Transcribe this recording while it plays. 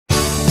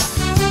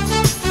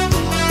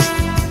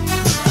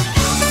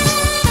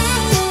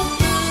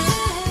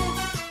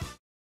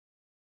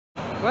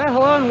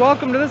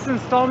welcome to this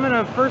installment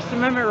of First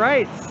Amendment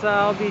Rights.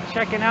 I'll be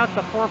checking out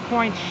the Four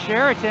Points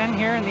Sheraton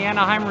here in the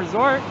Anahiem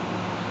Resort,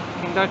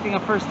 conducting a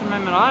First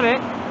Amendment audit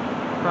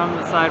from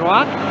the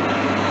Sidewalk.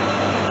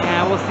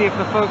 And we'll see if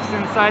the folks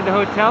inside the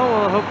hotel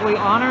will hopefully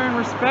honor and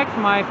respect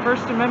my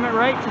First Amendment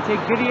right to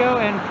take video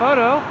and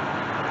photo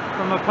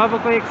from a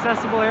publicly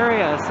accessible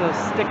area. So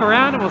stick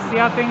around and we'll see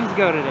how things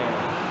go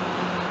today.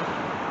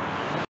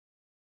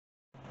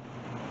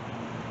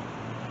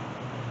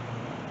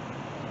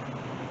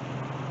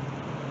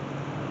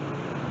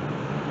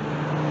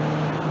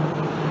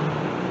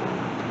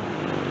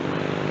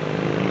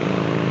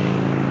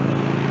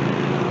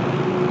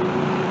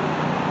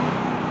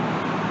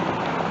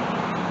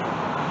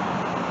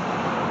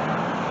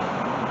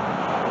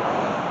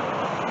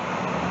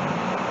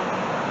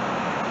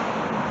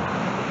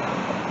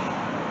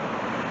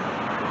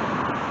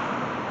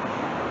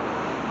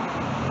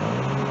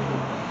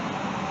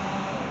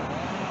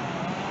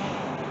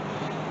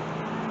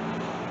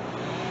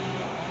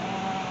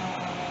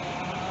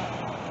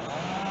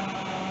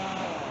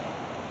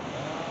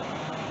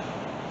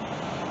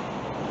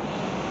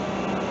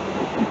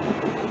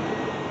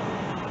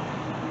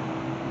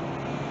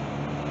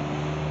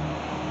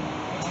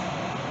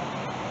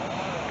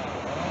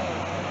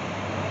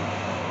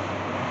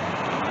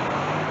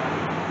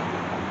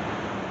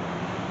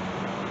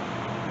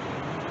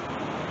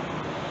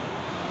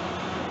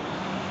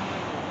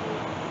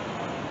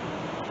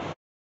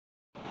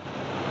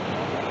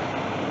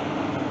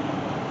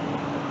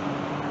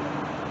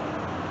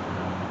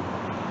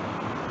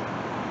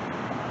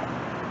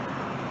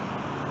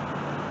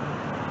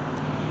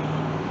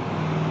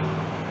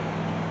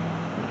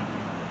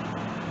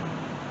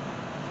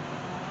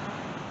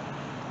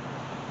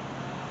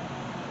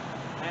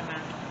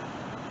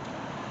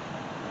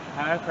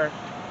 Hi, sir.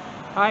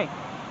 Hi.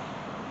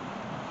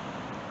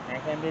 I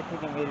can be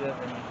taking videos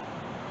of me.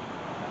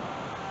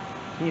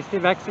 Can you stay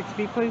back 6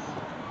 feet, please?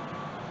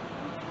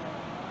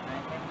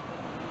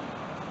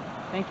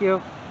 Thank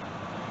you.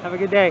 Have a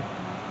good day.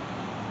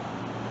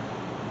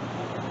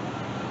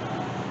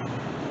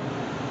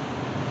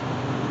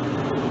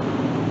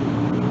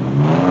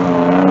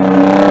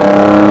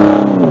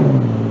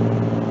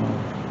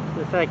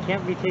 They said I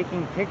can't be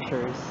taking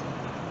pictures.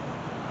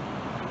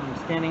 I'm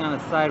standing on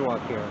the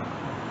sidewalk here.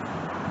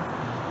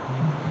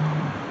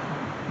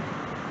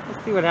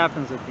 Let's see what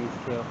happens with these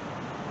two.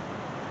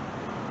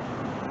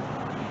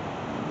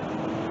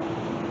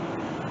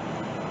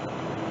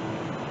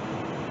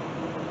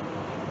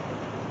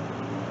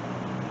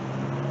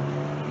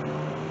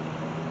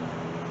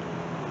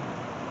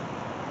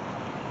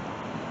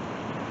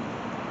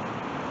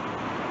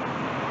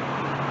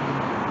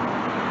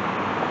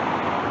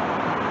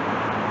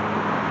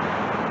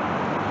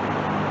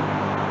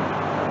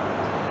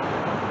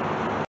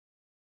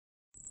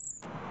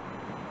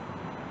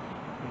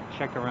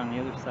 Check around the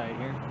other side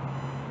here.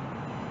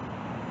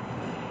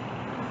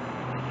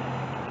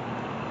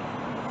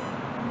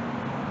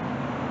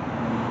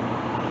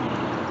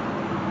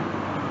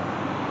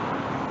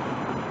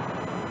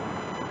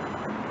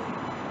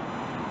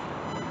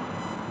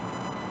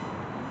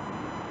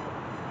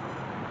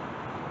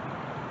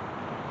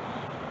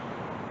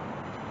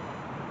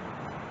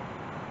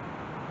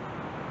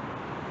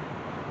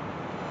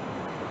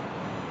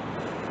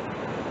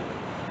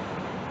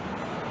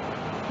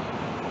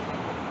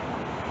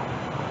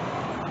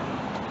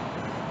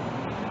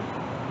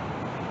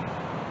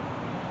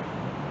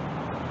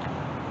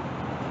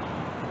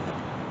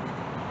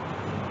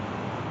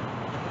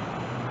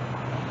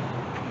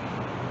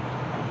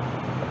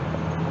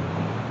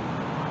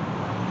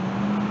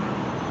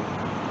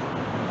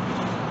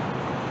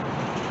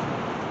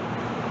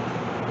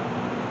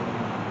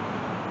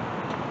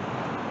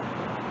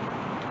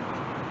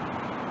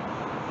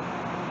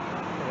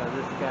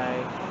 This guy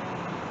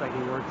looks like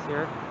he works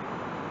here.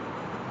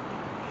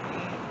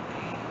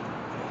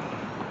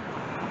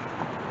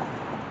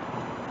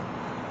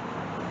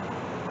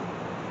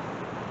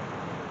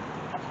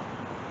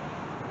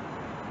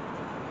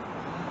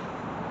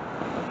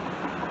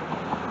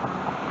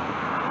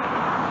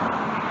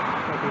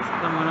 Looks like he's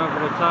coming over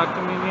to talk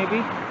to me,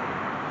 maybe.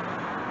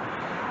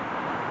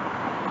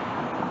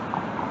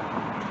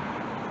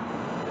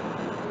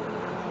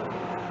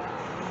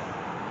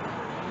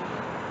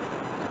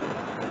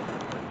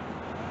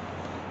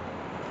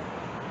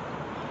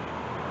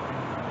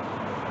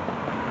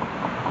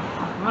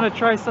 I'm gonna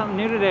try something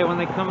new today. When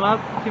they come up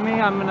to me,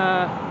 I'm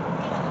gonna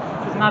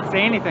just not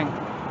say anything.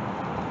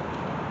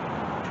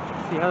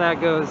 See how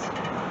that goes.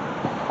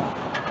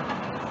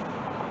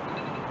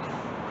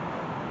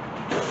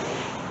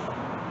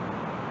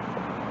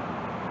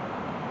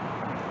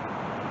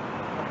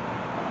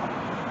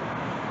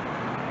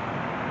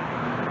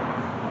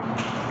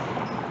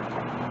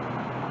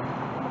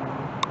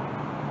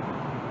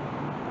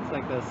 It's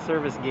like the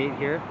service gate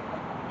here.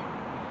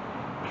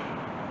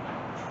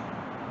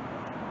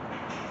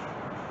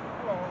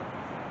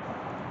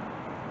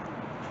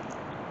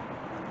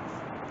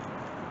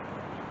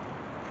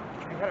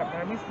 You had a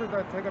permit for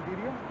the take a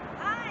video?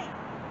 Hi.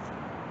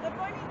 Good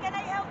morning. Can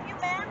I help you,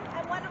 ma'am?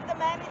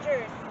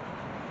 managers.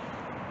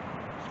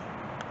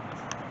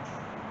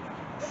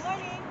 Good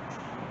morning.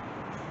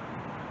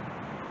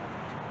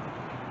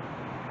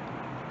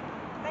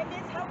 Hi,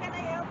 miss. How can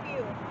I help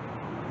you?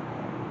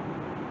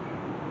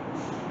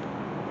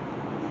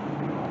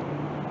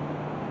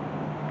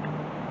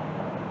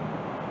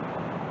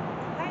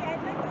 Hi,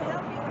 I'd like to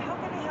help you. How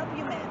can I help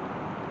you, ma'am?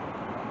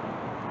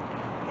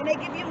 Can I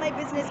give you my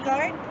business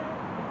card?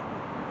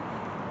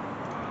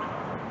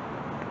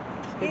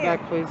 Stay Here.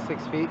 back, please.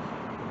 6 feet.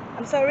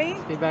 I'm sorry?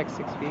 Stay back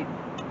 6 feet.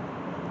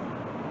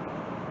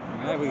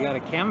 All right, we got a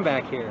cam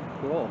back here.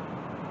 Cool.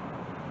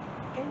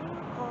 Can you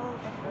call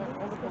the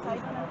police? Because I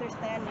don't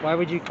understand. Why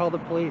would you call the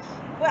police?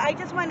 Well, I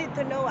just wanted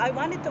to know. I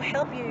wanted to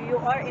help you. You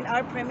are in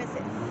our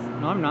premises.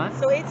 No, I'm not.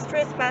 So it's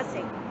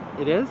trespassing.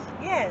 It is?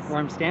 Yes. Where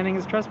I'm standing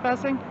is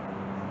trespassing?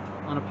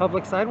 On a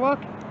public sidewalk?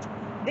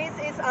 This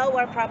is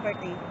our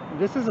property.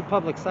 This is a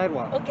public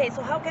sidewalk. Okay,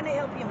 so how can I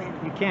help you, ma'am?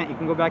 You can't. You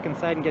can go back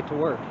inside and get to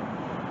work.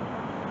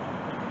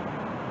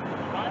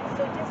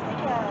 So just take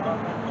a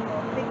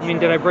picture. I mean,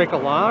 did I break a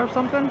law or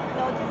something? No,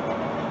 just take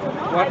a picture.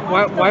 No, Why, I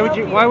wanted to why would help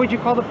you? Why would you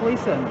call the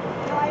police in? No,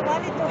 I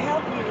wanted to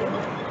help you.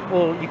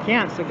 Well, you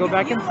can't. So go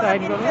back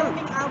inside and You go have to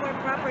been work. filming our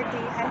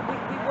property, and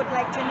we would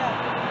like to know.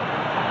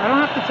 I don't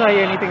have to tell you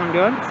anything I'm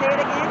doing. Say it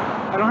again.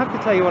 I don't have to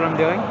tell you what I'm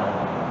doing.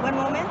 One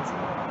moment.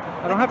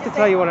 I don't have to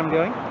tell you what I'm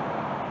doing.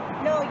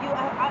 No, you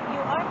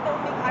are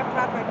filming our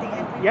property,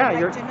 and we Yeah,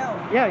 would like to know.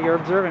 Yeah, you're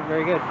observant.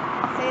 Very good.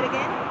 Say it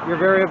again. You're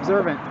very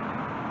observant.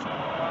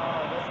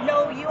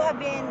 No, you have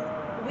been.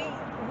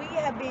 We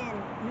have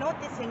been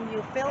noticing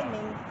you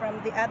filming from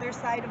the other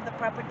side of the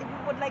property.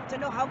 We would like to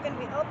know, how can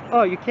we help you?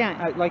 Oh, you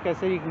can't. Like I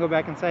said, you can go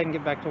back inside and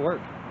get back to work.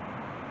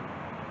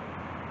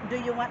 Do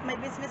you want my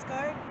business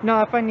card?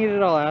 No, if I need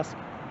it, I'll ask.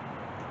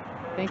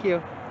 Thank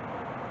you.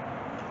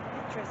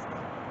 Interesting.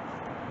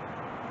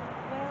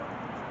 Well,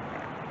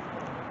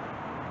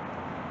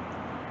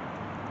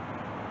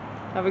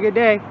 Have a good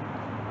day.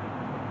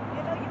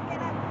 you know, you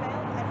cannot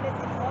film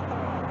unless it's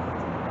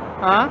authorized.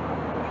 Huh?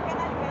 You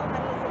cannot film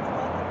unless it's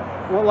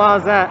authorized. What law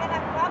is You that?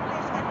 cannot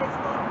publish unless it's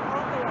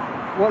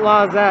authorized. What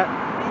law is that?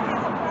 This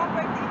is a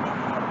property, this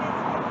is a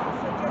business,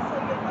 so just so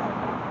you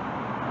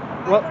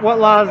know. What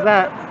law is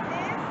that?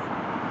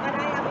 But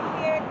I am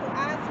here to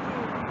ask you,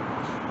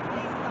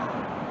 please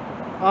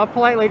stop. I'll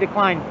politely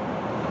decline.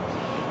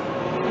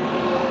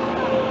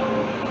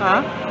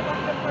 Huh? What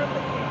the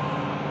purpose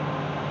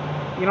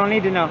is. You don't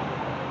need to know.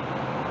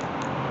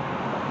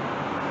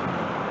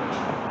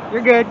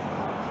 You're good.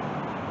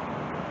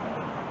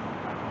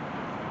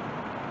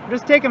 I'm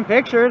just taking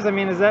pictures. I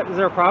mean, is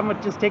there a problem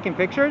with just taking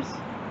pictures?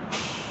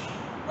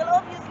 Well,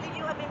 obviously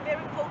you have been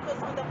very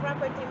focused on the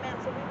property, ma'am,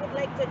 so we would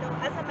like to know,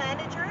 as a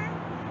manager,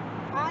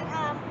 I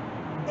am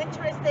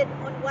interested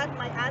on what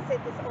my asset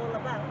is all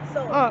about.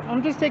 So Oh,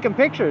 I'm just taking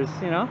pictures,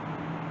 you know.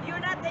 you're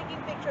not taking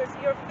pictures,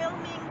 you're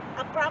filming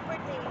a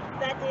property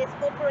that is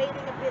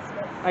operating a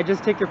business. I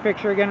just take your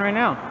picture again right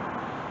now.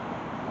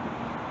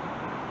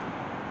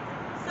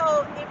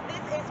 So if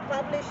this is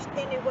published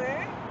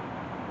anywhere,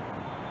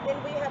 then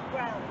we have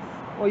grounds.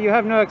 Well, you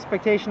have no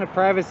expectation of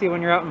privacy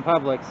when you're out in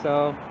public,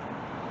 so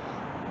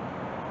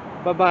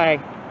bye-bye.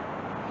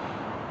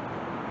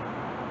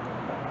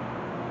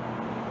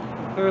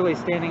 Clearly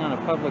standing on a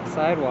public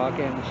sidewalk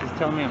and she's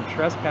telling me I'm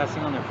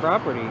trespassing on their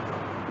property.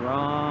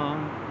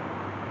 Wrong.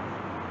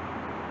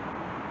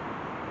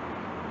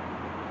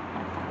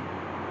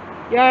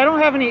 Yeah, I don't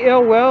have any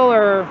ill will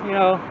or, you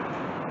know,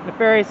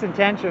 nefarious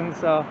intentions,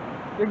 so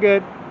you're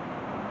good.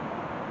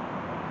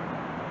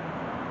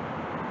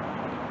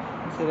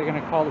 So they're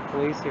going to call the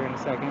police here in a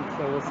second,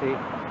 so we'll see.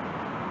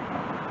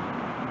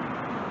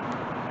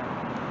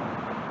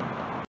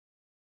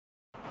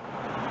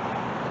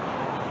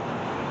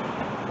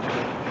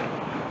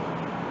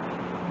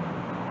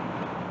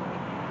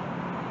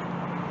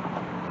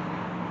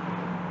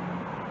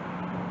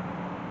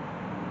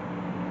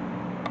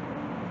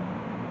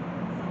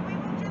 So we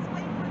will just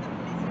wait for the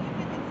police so you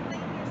can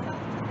explain yourself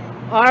to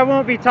them. I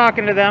won't be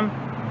talking to them. So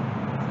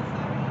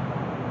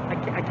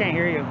sorry. I can't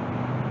hear you.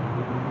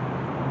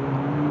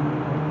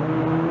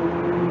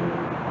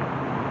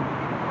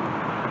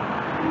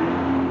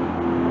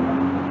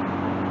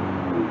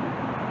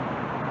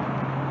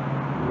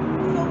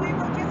 So we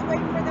will just wait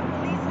for the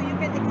police so you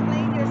can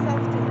explain yourself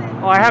to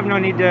them. Oh, I have no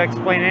need to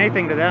explain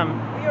anything to them.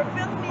 You're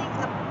filming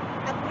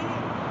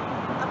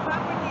a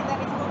property that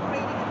is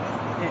operating a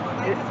business, so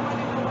I just want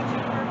to know what's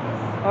your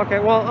purpose. Okay,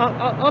 well,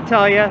 I'll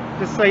tell you,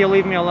 just so you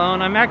leave me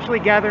alone. I'm actually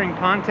gathering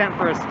content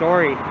for a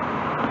story.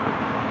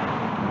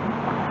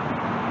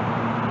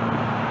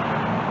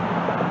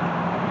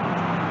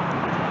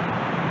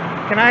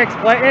 Can I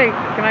explain? Hey,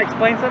 can I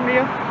explain something to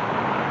you?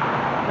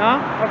 No?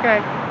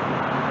 Okay.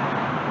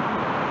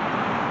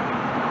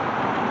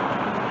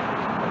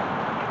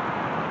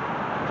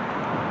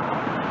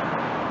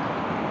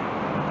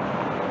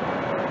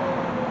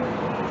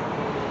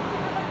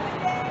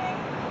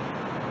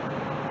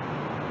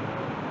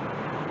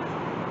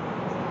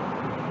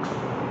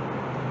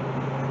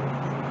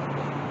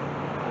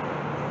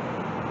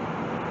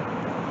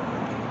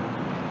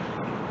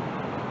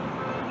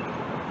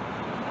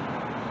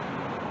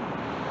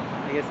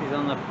 guess he's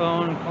on the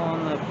phone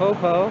calling the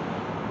popo.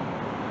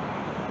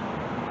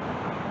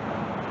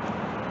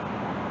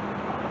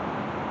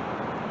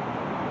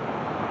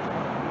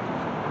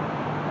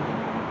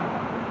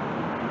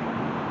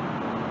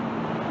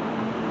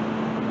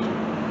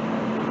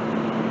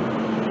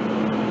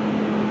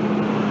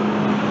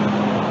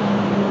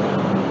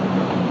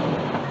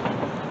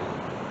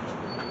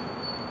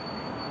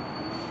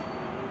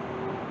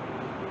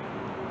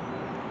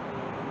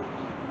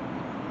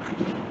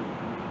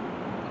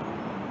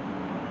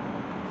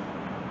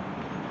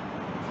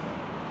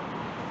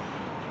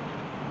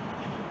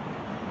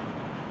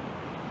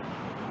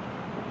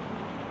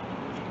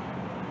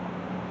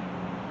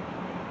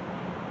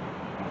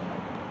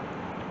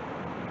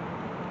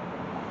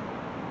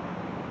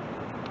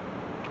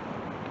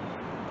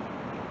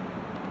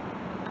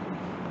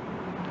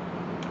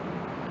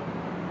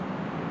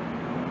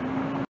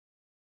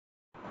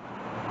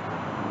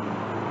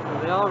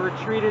 They all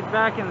retreated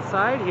back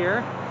inside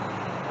here.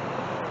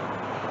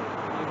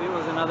 Maybe it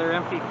was another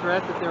empty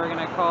threat that they were going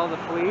to call the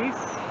police.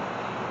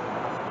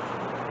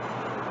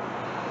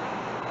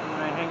 I'm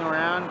going to hang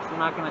around because I'm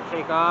not going to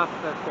take off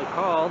if they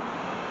called.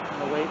 I'm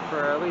going to wait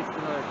for at least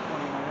another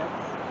 20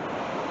 minutes.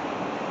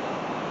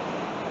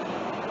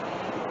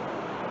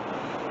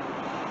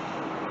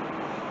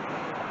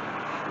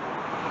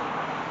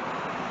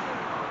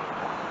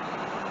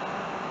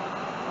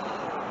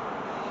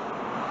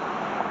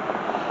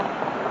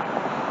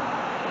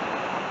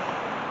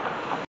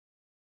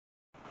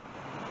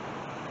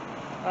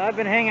 I've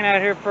been hanging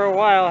out here for a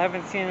while,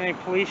 haven't seen any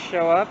police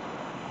show up.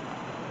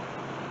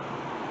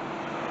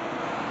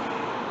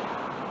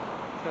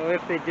 So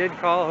if they did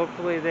call,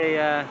 hopefully they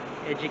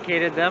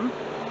educated them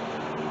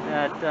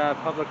that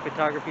public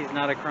photography is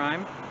not a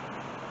crime.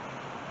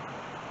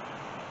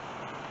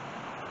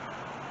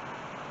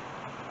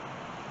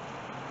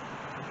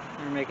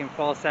 They're making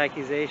false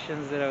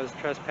accusations that I was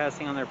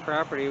trespassing on their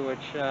property,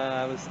 which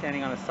I was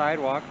standing on a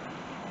sidewalk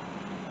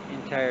the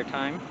entire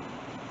time.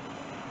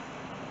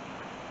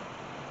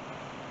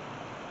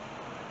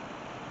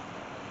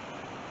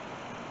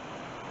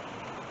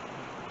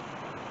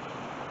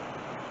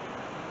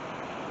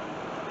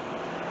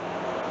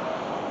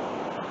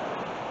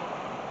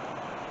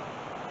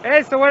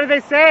 Hey, so what did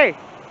they say?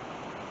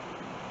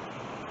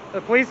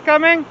 The police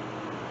coming?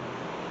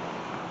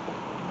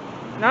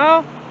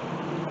 No?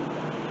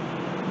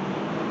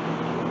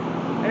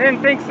 I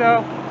didn't think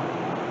so.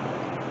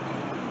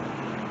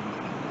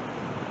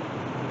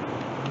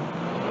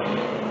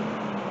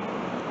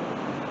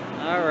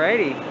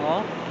 Alrighty,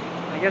 well,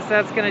 I guess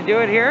that's going to do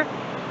it here.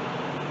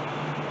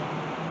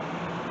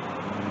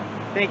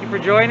 Thank you for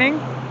joining.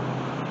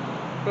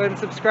 Go ahead and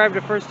subscribe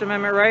to First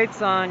Amendment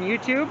Rights on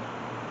YouTube.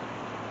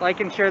 Like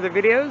and share the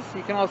videos.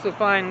 You can also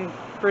find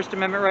First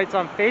Amendment Rights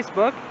on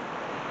Facebook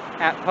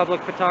at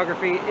Public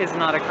Photography Is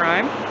Not a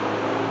Crime.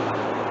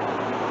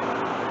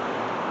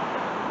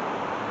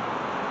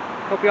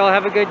 Hope you all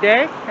have a good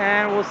day,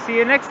 and we'll see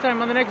you next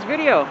time on the next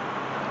video.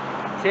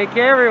 Take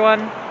care, everyone.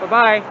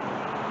 Bye-bye.